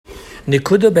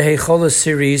Nikuda Behechola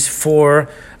Series 4,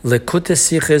 Likutei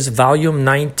Sichos, Volume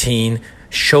 19,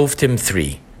 Shoftim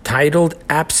 3, titled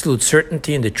Absolute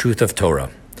Certainty in the Truth of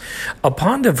Torah.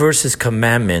 Upon the verse's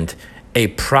commandment, a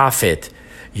prophet,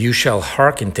 you shall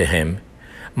hearken to him,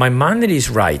 Maimonides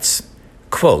writes,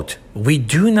 quote, we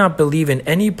do not believe in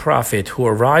any prophet who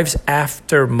arrives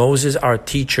after Moses our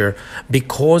teacher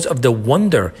because of the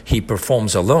wonder he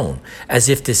performs alone, as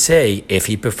if to say, if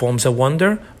he performs a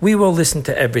wonder, we will listen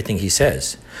to everything he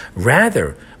says.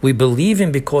 Rather, we believe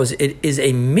him because it is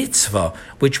a mitzvah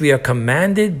which we are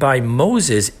commanded by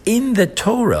Moses in the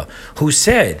Torah, who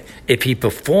said, if he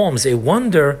performs a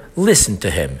wonder, listen to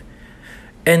him.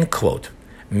 End quote.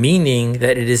 Meaning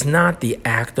that it is not the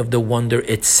act of the wonder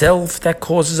itself that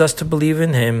causes us to believe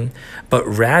in him, but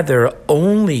rather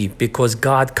only because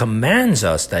God commands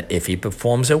us that if he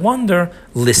performs a wonder,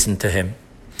 listen to him.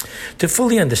 To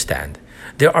fully understand,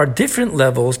 there are different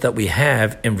levels that we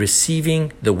have in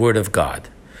receiving the word of God.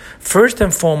 First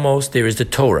and foremost, there is the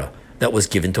Torah that was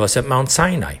given to us at Mount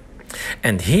Sinai.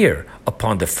 And here,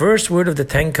 upon the first word of the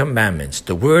Ten Commandments,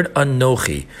 the word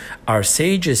Anochi, our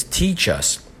sages teach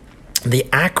us the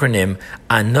acronym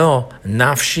Ano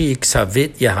Nafshi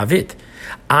Ksavit Yahavit.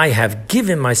 I have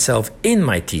given myself in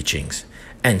my teachings.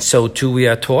 And so too we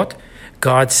are taught.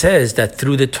 God says that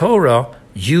through the Torah,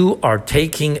 you are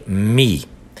taking me.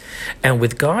 And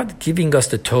with God giving us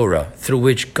the Torah, through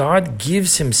which God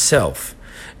gives himself,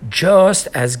 just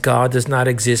as God does not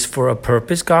exist for a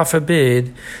purpose, God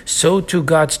forbid, so too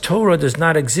God's Torah does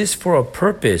not exist for a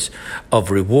purpose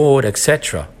of reward,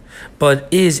 etc., but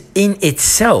is in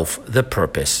itself the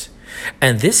purpose.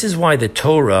 And this is why the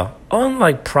Torah,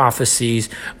 unlike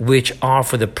prophecies which are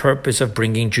for the purpose of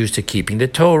bringing Jews to keeping the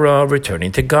Torah,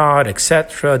 returning to God,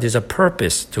 etc., there's a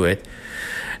purpose to it,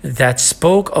 that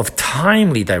spoke of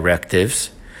timely directives,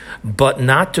 but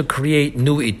not to create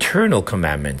new eternal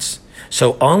commandments.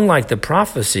 So unlike the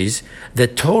prophecies, the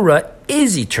Torah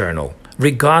is eternal,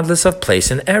 regardless of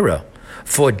place and era.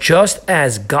 For just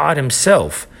as God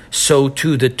himself, so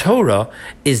too the Torah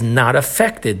is not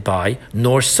affected by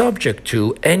nor subject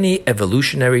to any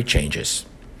evolutionary changes.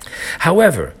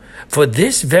 However, for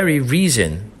this very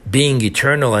reason, being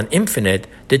eternal and infinite,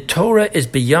 the Torah is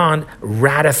beyond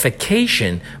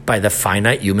ratification by the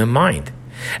finite human mind.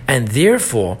 And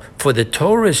therefore, for the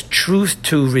Torah's truth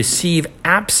to receive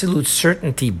absolute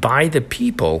certainty by the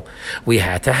people, we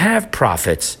had to have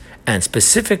prophets, and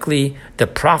specifically the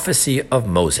prophecy of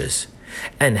Moses.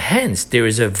 And hence, there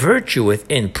is a virtue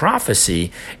within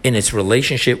prophecy in its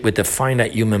relationship with the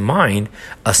finite human mind,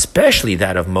 especially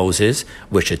that of Moses,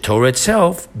 which the Torah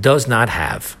itself does not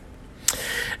have.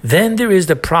 Then there is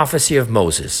the prophecy of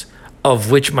Moses, of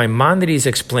which Maimonides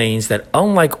explains that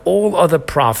unlike all other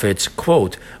prophets,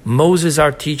 quote, Moses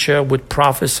our teacher would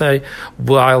prophesy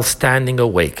while standing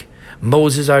awake.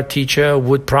 Moses our teacher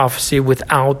would prophesy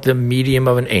without the medium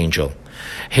of an angel.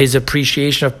 His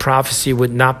appreciation of prophecy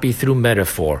would not be through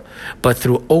metaphor, but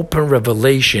through open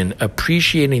revelation,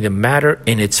 appreciating the matter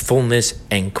in its fullness,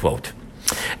 end quote.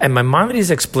 And Maimonides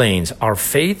explains our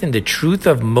faith in the truth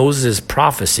of Moses'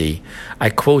 prophecy. I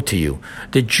quote to you,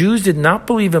 the Jews did not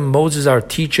believe in Moses our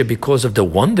teacher because of the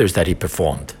wonders that he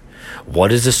performed.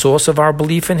 What is the source of our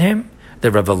belief in him? The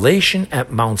revelation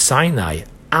at Mount Sinai.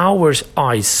 Our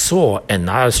eyes saw and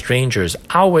not as strangers,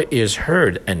 our ears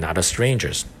heard and not as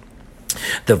strangers.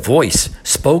 The voice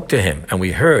spoke to him, and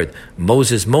we heard,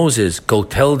 Moses, Moses, go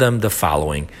tell them the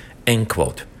following, end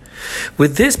quote.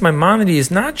 With this, Maimonides is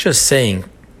not just saying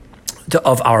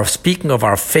speaking of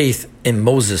our faith in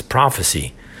Moses'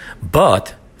 prophecy,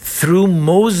 but through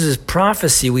Moses'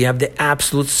 prophecy, we have the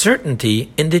absolute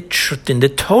certainty in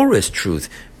the Torah's truth,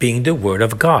 being the word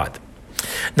of God.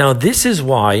 Now, this is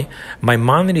why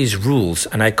Maimonides rules,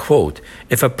 and I quote,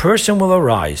 if a person will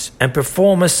arise and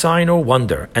perform a sign or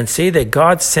wonder and say that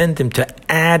God sent him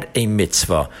to add a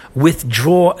mitzvah,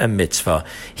 withdraw a mitzvah,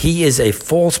 he is a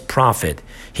false prophet.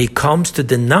 He comes to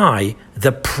deny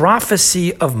the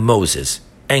prophecy of Moses,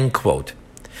 end quote.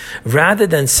 Rather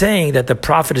than saying that the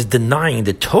prophet is denying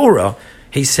the Torah,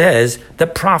 he says the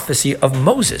prophecy of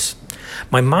Moses.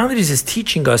 Maimonides is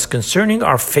teaching us concerning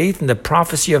our faith in the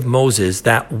prophecy of Moses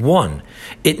that 1,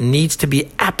 it needs to be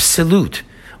absolute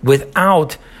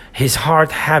without his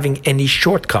heart having any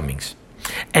shortcomings.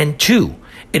 And 2,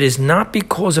 it is not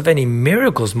because of any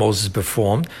miracles Moses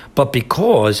performed, but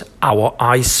because our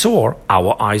eyes saw,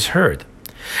 our eyes heard.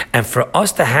 And for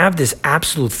us to have this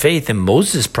absolute faith in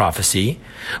Moses' prophecy,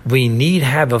 we need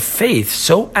have a faith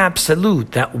so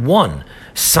absolute that 1,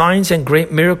 signs and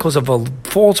great miracles of a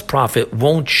false prophet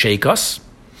won't shake us.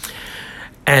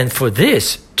 And for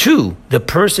this, too, the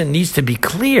person needs to be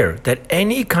clear that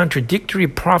any contradictory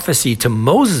prophecy to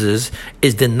Moses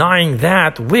is denying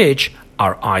that which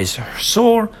our eyes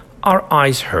saw, our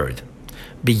eyes heard,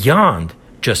 beyond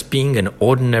just being an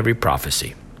ordinary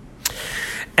prophecy.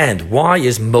 And why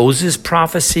is Moses'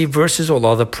 prophecy versus all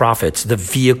other prophets the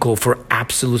vehicle for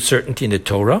absolute certainty in the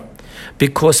Torah?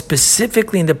 Because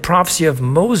specifically in the prophecy of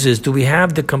Moses do we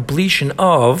have the completion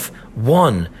of,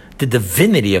 one, the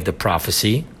divinity of the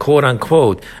prophecy, quote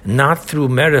unquote, not through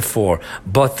metaphor,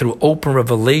 but through open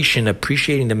revelation,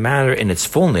 appreciating the matter in its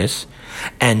fullness,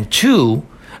 and two,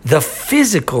 the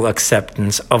physical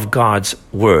acceptance of God's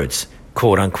words,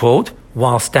 quote unquote,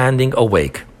 while standing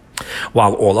awake.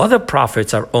 While all other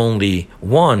prophets are only,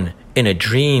 one, in a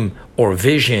dream or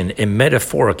vision in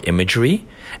metaphoric imagery,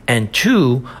 and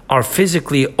two, are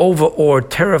physically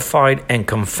overawed, terrified, and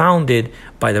confounded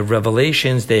by the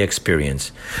revelations they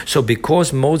experience. So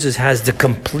because Moses has the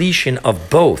completion of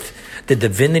both, the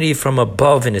divinity from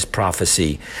above in his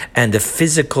prophecy and the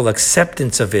physical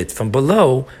acceptance of it from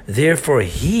below, therefore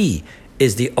he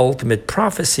is the ultimate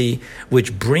prophecy,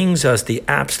 which brings us the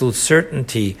absolute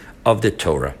certainty of the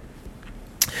Torah.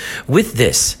 With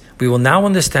this, we will now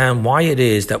understand why it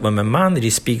is that when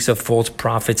Maimonides speaks of false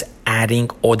prophets adding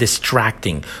or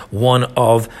distracting one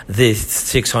of the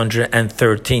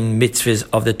 613 mitzvahs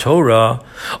of the Torah,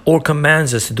 or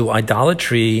commands us to do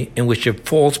idolatry in which a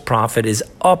false prophet is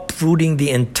uprooting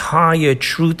the entire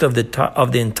truth of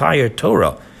the entire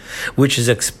Torah, which is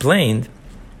explained.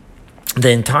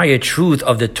 The entire truth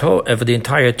of the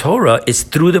entire Torah is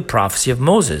through the prophecy of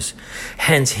Moses.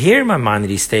 Hence, here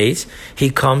Maimonides states he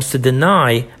comes to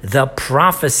deny the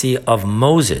prophecy of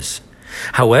Moses.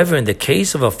 However, in the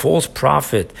case of a false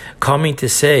prophet coming to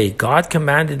say, God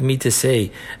commanded me to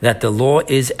say that the law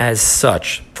is as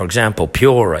such, for example,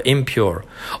 pure or impure,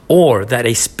 or that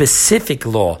a specific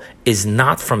law is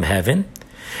not from heaven,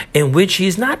 in which he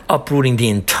is not uprooting the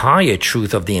entire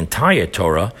truth of the entire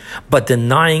Torah, but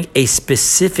denying a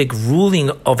specific ruling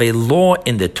of a law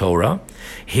in the Torah.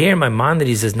 Here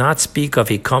Maimonides does not speak of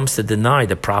he comes to deny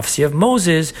the prophecy of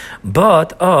Moses,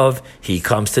 but of he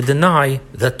comes to deny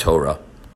the Torah.